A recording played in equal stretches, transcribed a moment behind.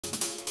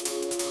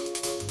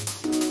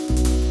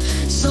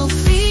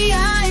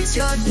It's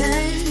your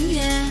day,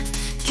 yeah.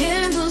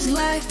 Candles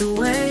light the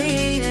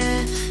way,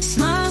 yeah.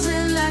 Smiles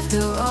and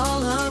laughter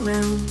all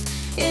around.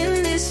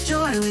 In this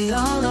joy we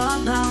all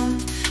alone.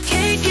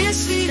 Cake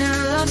is sweet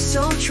and love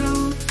so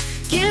true.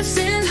 Gifts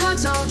and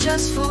hugs all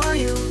just for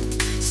you.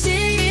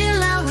 Singing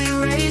loud we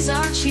raise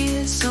our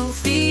cheers.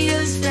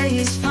 Sophia's day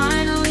is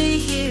finally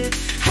here.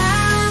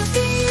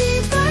 Happy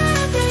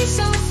birthday,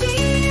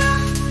 Sophia.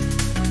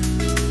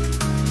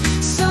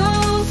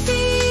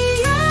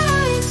 Sophia,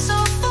 it's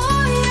all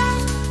for ya.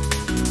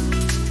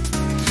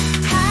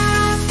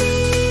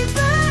 Happy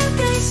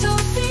birthday,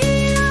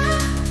 Sophia.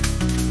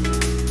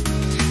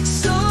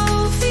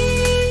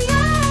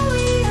 Sophia,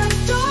 we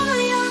adore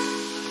ya.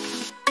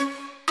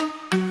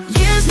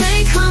 Years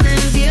may come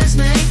and years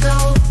may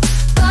go,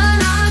 but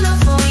our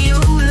love for you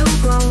will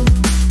grow.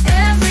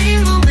 Every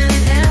moment,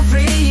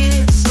 every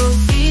year,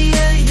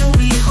 Sophia, you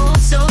we hold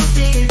so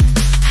dear.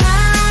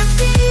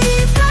 Happy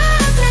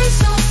birthday,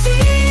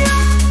 Sophia.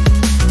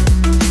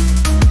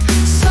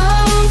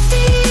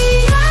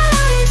 Sophia,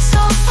 it's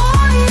all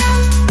for ya.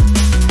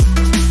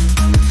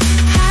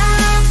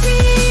 Happy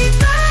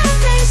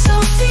birthday,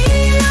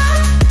 Sophia.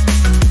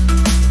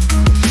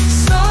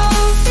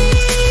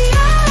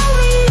 Sophia,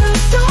 we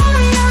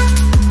adore ya.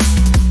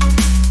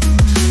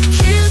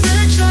 Hear the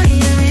joy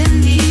here in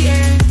the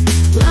air.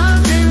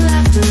 Love and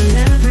laughter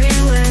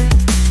everywhere.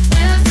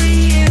 Every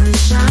year a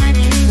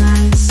shining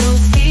light.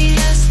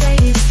 Sophia's day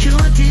is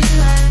pure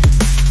delight.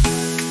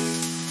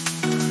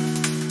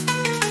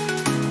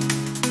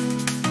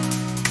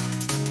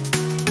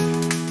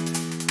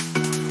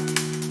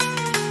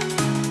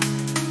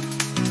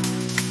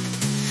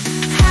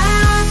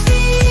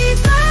 Happy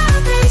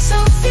birthday,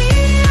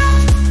 Sophia.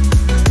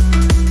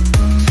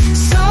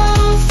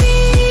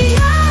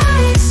 Sophia,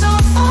 it's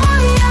all for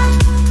ya.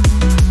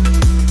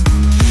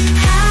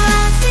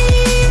 Happy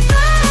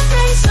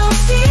birthday,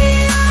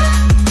 Sophia.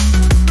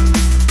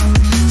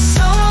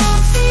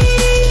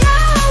 Sophia,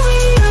 we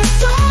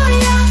adore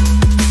ya.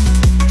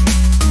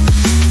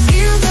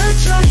 Feel the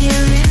joy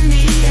here in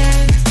the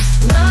air.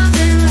 Love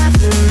and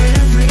laughter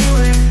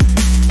everywhere.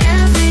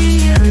 Every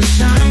year a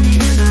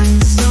shining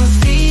light.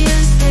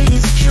 Sophia's day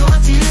is pure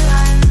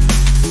delight.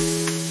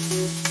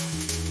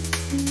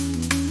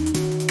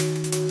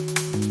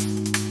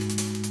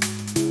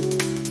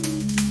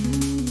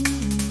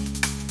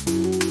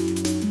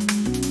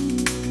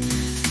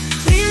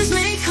 Years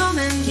may come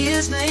and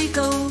years may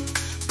go,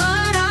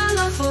 but our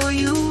love for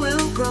you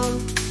will grow.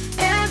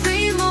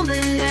 Every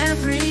moment,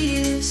 every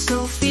year,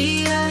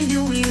 Sophia,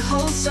 you we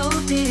hold so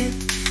dear.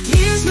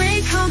 Years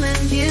may come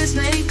and years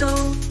may go,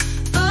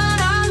 but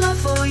our love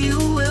for you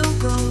will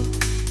grow.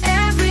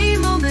 Every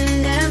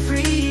moment,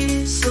 every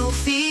year,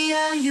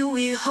 Sophia, you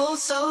we hold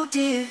so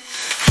dear.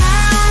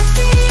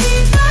 Happy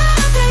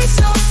birthday,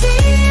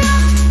 Sophia.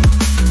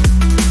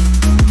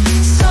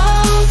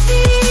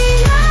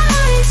 Sophia,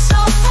 it's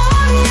all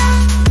for ya.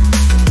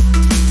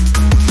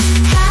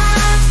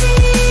 Happy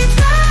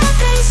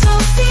birthday,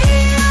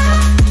 Sophia.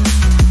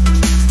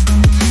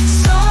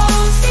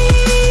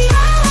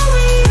 Sophia,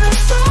 we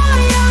adore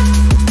ya.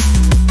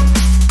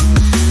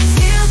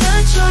 Feel the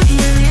joy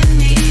here in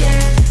the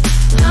air.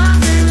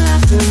 Love and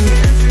laughter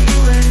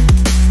everywhere.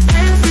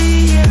 Every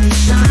year a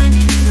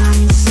shining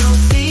light.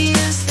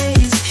 Sophia's day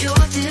is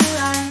pure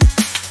delight.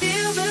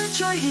 Feel the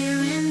joy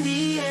here in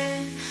the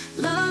air.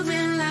 Love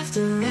and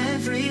laughter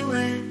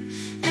everywhere.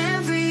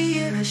 Every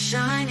year a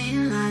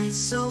shining light.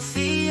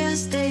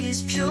 Sophia's day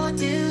is pure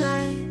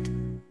delight.